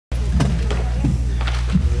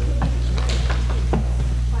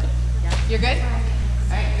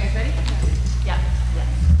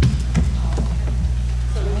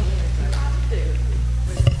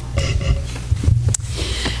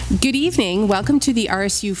Good evening. Welcome to the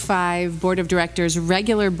RSU 5 Board of Directors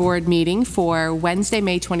regular board meeting for Wednesday,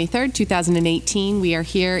 May 23rd, 2018. We are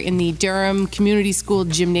here in the Durham Community School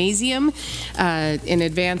Gymnasium in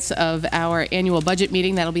advance of our annual budget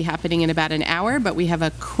meeting. That'll be happening in about an hour, but we have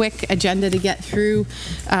a quick agenda to get through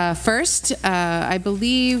first. I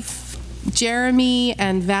believe Jeremy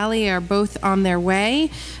and Valley are both on their way,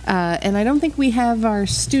 and I don't think we have our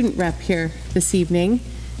student rep here this evening.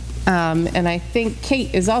 And I think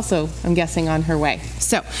Kate is also, I'm guessing, on her way.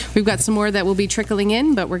 So we've got some more that will be trickling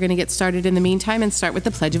in, but we're going to get started in the meantime and start with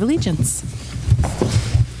the Pledge of Allegiance.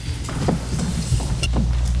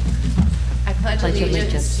 I pledge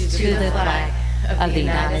allegiance to the flag of the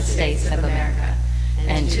United States of America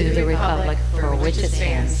and to the republic for which it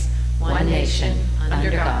stands, one nation,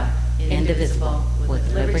 under God, indivisible,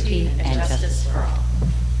 with liberty and justice for all.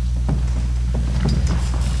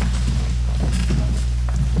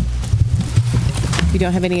 We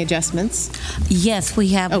don't have any adjustments? Yes,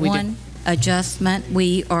 we have one adjustment.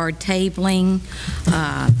 We are tabling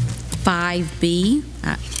 5B,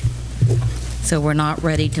 so we're not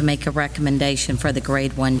ready to make a recommendation for the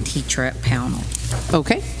grade 1 teacher at Pownell.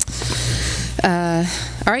 Okay. All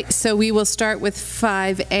right, so we will start with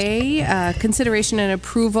 5A, consideration and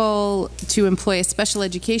approval to employ a special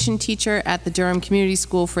education teacher at the Durham Community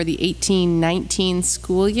School for the 18-19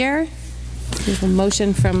 school year. We have a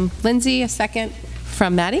motion from Lindsay, a second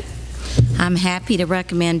from Maddie. I'm happy to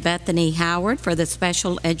recommend Bethany Howard for the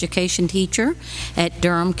special education teacher at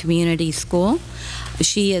Durham Community School.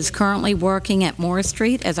 She is currently working at Moore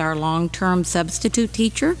Street as our long-term substitute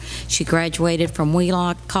teacher. She graduated from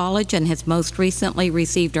Wheelock College and has most recently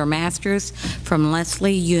received her master's from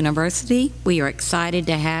Lesley University. We are excited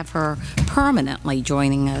to have her permanently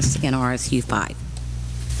joining us in RSU 5.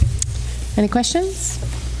 Any questions?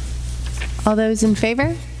 All those in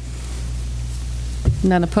favor?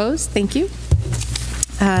 None opposed? Thank you.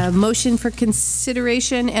 Motion for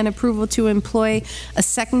consideration and approval to employ a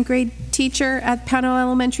second grade teacher at Pownell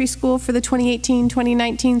Elementary School for the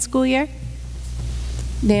 2018-2019 school year.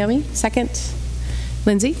 Naomi, second.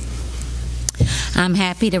 Lindsay? I'm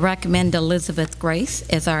happy to recommend Elizabeth Grace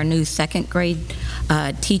as our new second grade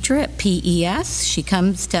teacher at PES. She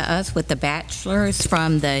comes to us with a bachelor's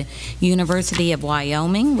from the University of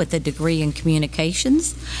Wyoming with a degree in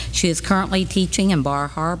communications. She is currently teaching in Bar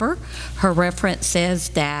Harbor. Her reference says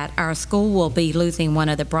that our school will be losing one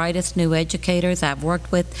of the brightest new educators I've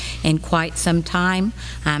worked with in quite some time.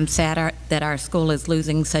 I'm sad that our school is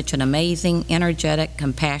losing such an amazing, energetic,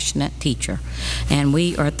 compassionate teacher. And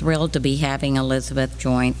we are thrilled to be having Elizabeth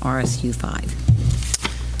join RSU 5.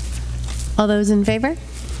 All those in favor?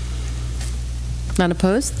 None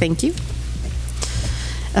opposed? Thank you.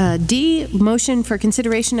 D, motion for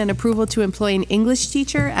consideration and approval to employ an English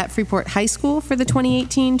teacher at Freeport High School for the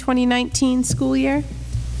 2018-2019 school year.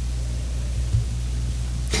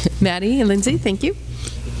 Maddie and Lindsay, thank you.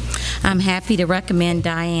 I'm happy to recommend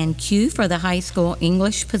Diane Q for the high school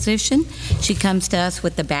English position. She comes to us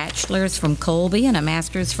with a bachelor's from Colby and a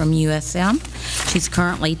master's from USM. She's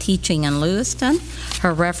currently teaching in Lewiston.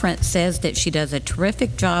 Her reference says that she does a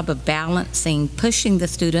terrific job of balancing, pushing the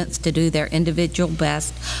students to do their individual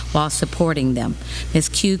best while supporting them. Ms.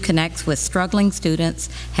 Q connects with struggling students,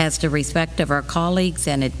 has the respect of her colleagues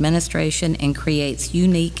and administration, and creates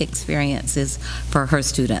unique experiences for her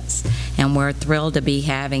students. And we're thrilled to be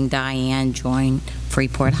having Diane join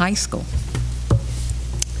Freeport High School.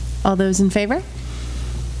 All those in favor?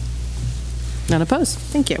 None opposed.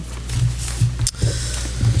 Thank you.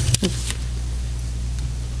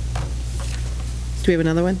 Do we have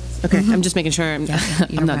another one? Okay, I'm just making sure I'm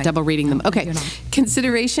not double reading them. Okay,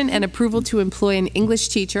 consideration and approval to employ an English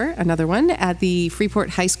teacher, another one, at the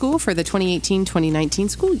Freeport High School for the 2018-2019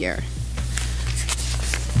 school year.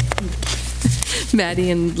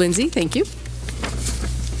 Maddie and Lindsay, thank you.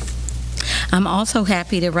 I'm also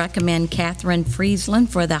happy to recommend Catherine Friesland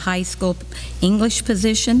for the high school English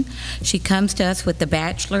position. She comes to us with a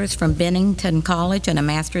bachelor's from Bennington College and a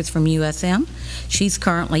master's from USM. She's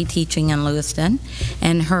currently teaching in Lewiston,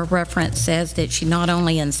 and her reference says that she not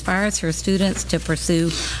only inspires her students to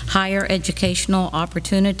pursue higher educational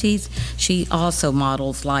opportunities, she also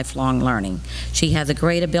models lifelong learning. She has a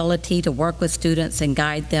great ability to work with students and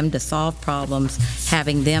guide them to solve problems,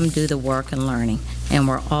 having them do the work and learning. And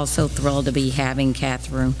we're also thrilled to be having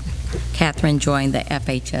Catherine join the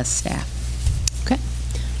FHS staff. Okay.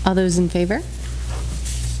 All those in favor?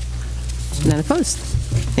 None opposed.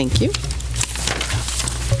 Thank you.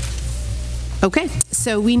 Okay,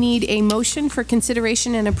 so we need a motion for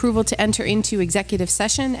consideration and approval to enter into executive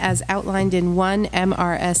session as outlined in 1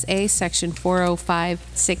 MRSA Section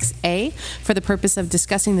 4056A for the purpose of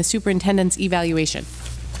discussing the superintendent's evaluation.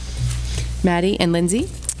 Maddie and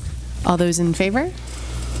Lindsay, all those in favor?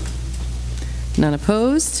 None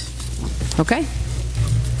opposed? Okay,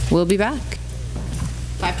 we'll be back.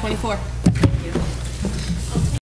 5:24.